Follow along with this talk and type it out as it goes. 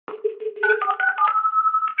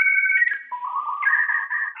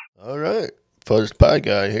Alright, Fuzzed Pi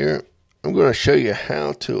Guy here. I'm going to show you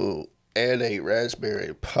how to add a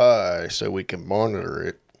Raspberry Pi so we can monitor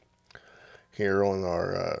it here on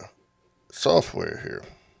our software here.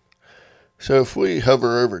 So if we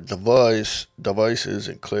hover over devices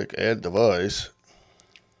and click add device,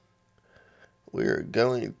 we're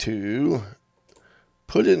going to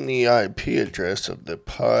put in the IP address of the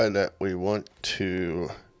Pi that we want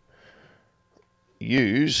to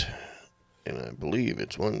use. And I believe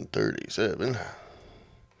it's 137.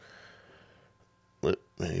 Let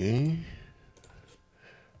me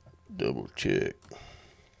double check.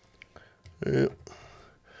 Yep.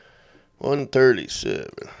 137.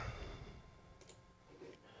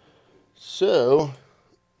 So,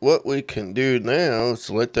 what we can do now is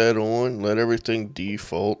let that on, let everything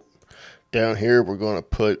default. Down here, we're going to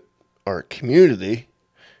put our community,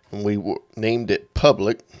 and we named it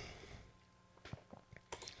public.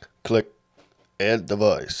 Click add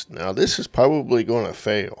device. Now this is probably going to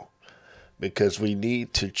fail because we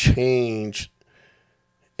need to change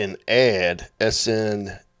and add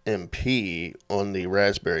SNMP on the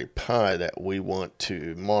Raspberry Pi that we want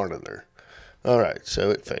to monitor. Alright, so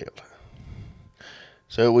it failed.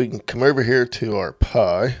 So we can come over here to our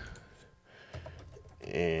Pi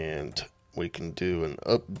and we can do an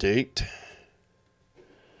update.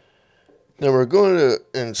 Now we're going to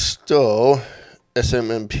install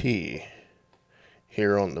SNMP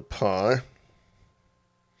here on the Pi.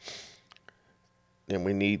 Then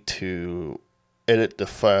we need to edit the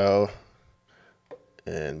file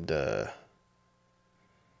and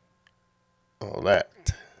all that.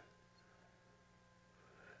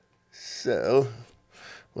 So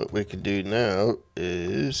what we can do now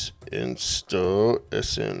is install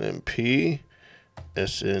SNMP,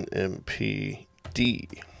 SNMPD.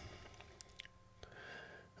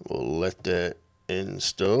 We'll let that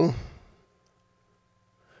install.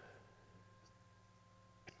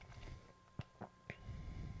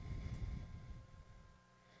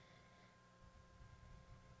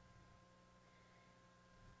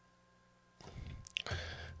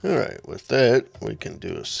 Alright, with that, we can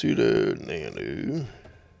do a sudo nano.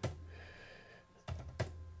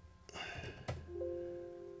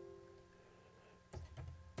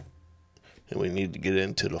 And we need to get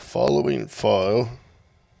into the following file.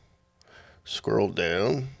 Scroll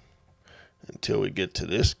down until we get to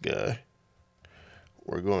this guy.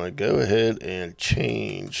 We're going to go ahead and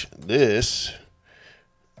change this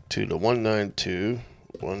to the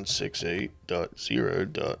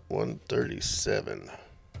 192.168.0.137.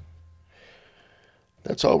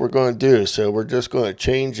 That's all we're going to do. So we're just going to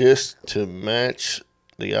change this to match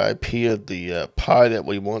the IP of the Pi that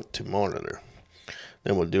we want to monitor.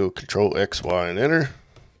 Then we'll do a Control X, Y, and enter.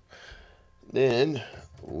 Then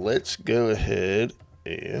let's go ahead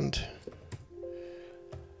and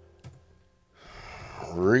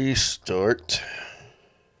restart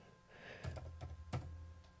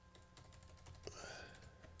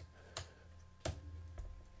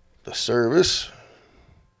the service.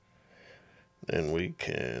 Then we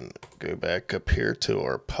can go back up here to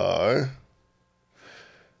our Pi.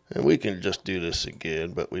 And we can just do this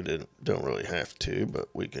again, but we don't really have to. But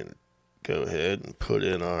we can go ahead and put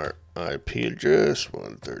in our IP address,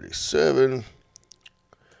 137.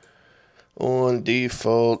 On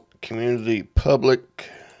default, community public.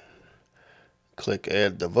 Click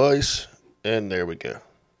add device. And there we go.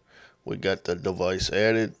 We got the device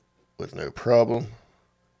added with no problem.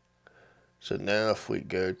 So now if we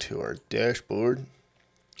go to our dashboard,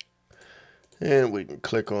 and we can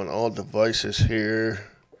click on all devices here.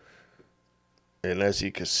 And as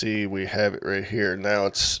you can see, we have it right here. Now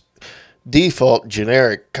it's default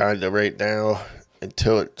generic kind of right now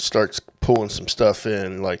until it starts pulling some stuff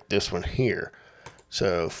in like this one here.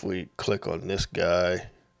 So if we click on this guy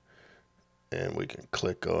and we can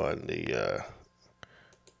click on the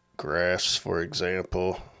graphs, for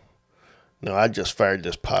example. Now I just fired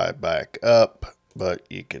this Pi back up, but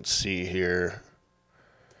you can see here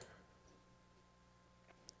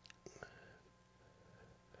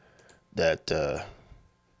that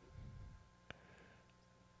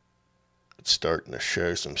it's starting to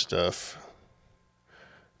show some stuff.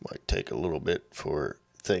 Might take a little bit for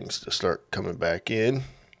things to start coming back in.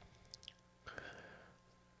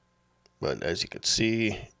 But as you can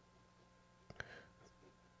see,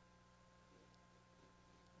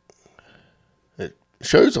 it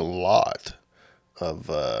shows a lot of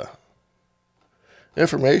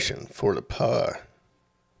information for the Pi.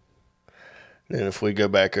 Then if we go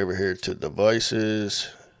back over here to devices,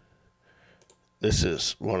 this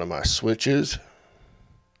is one of my switches.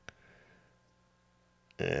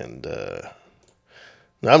 And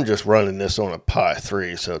Now I'm just running this on a Pi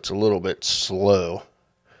 3, so it's a little bit slow.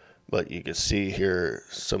 But you can see here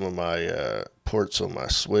some of my ports on my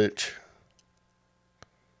switch.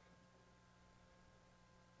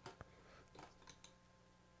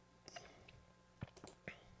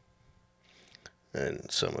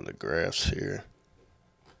 And some of the graphs here.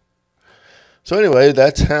 So anyway,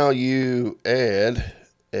 that's how you add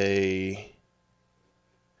a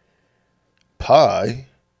Pi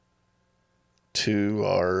to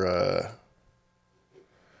our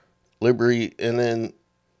LibreNMS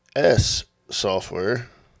software.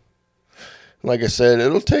 Like I said,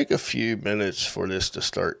 it'll take a few minutes for this to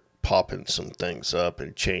start popping some things up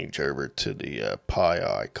and change over to the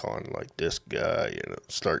Pi icon like this guy, and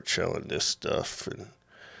start showing this stuff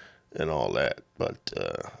and all that. But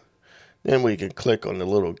then we can click on the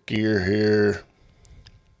little gear here.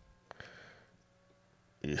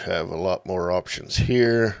 You have a lot more options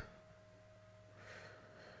here.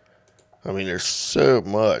 I mean, there's so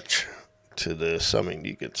much to this. I mean,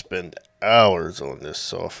 you could spend hours on this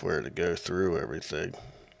software to go through everything.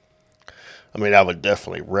 I mean, I would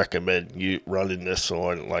definitely recommend you running this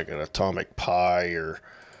on like an Atomic Pi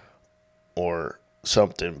or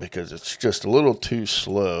something, because it's just a little too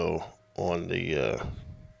slow on the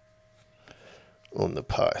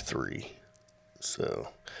Pi 3. So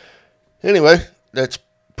anyway, that's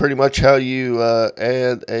pretty much how you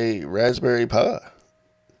add a Raspberry Pi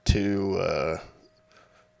to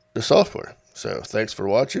the software. So thanks for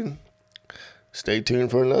watching. Stay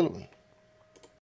tuned for another one.